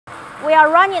we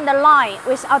are running the line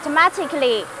with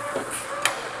automatically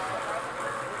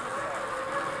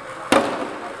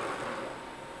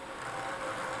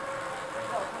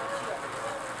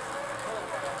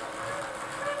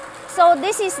so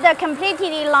this is the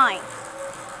completely line.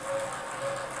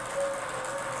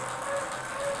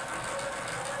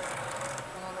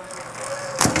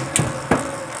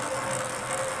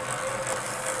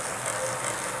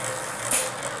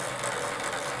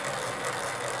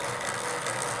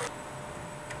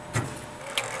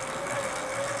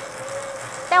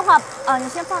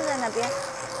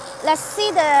 Let's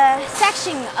see the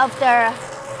section of the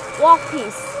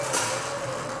workpiece.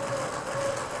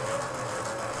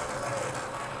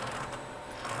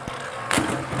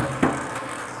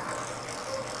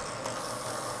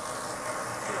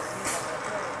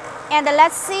 And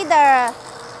let's see the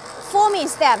forming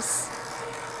steps.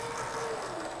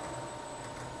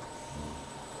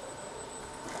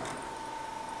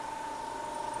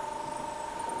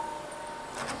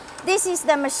 This is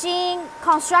the machine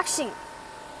construction,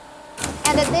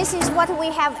 and this is what we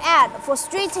have added for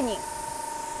straightening.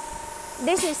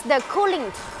 This is the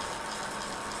cooling.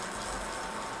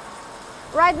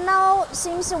 Right now,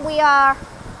 since we are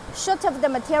short of the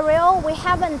material, we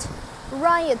haven't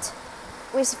run it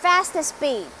with fast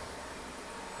speed.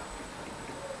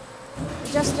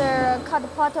 Just cut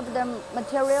part of the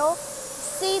material.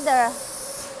 See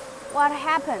what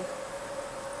happened.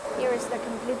 Here is the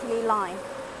completely line.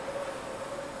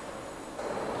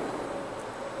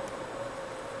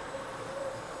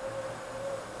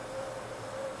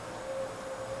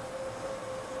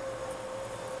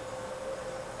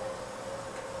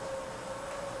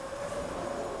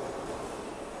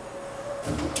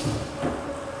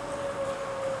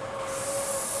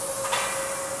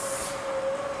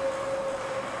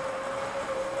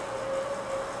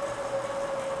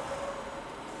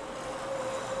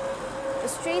 The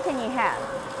straightening head.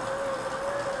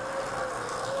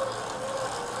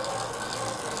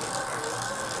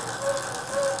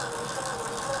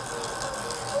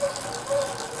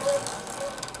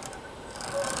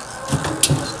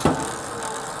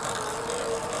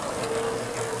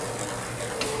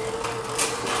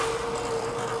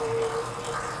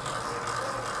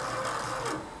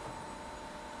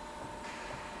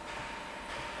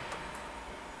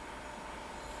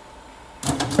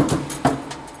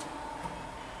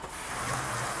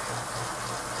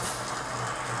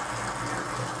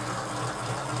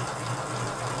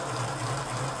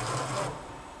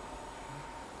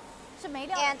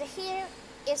 And here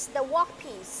is the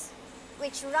workpiece,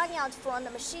 which ran out from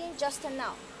the machine just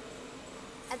now.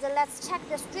 And let's check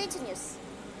the straightness.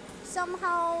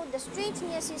 Somehow the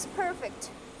straightness is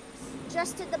perfect.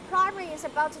 Just the problem is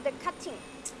about the cutting.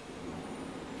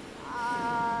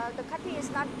 The cutting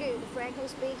is not good, frankly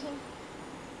speaking.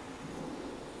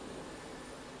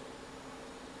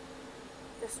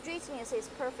 The straightness is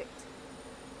perfect.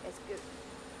 It's good.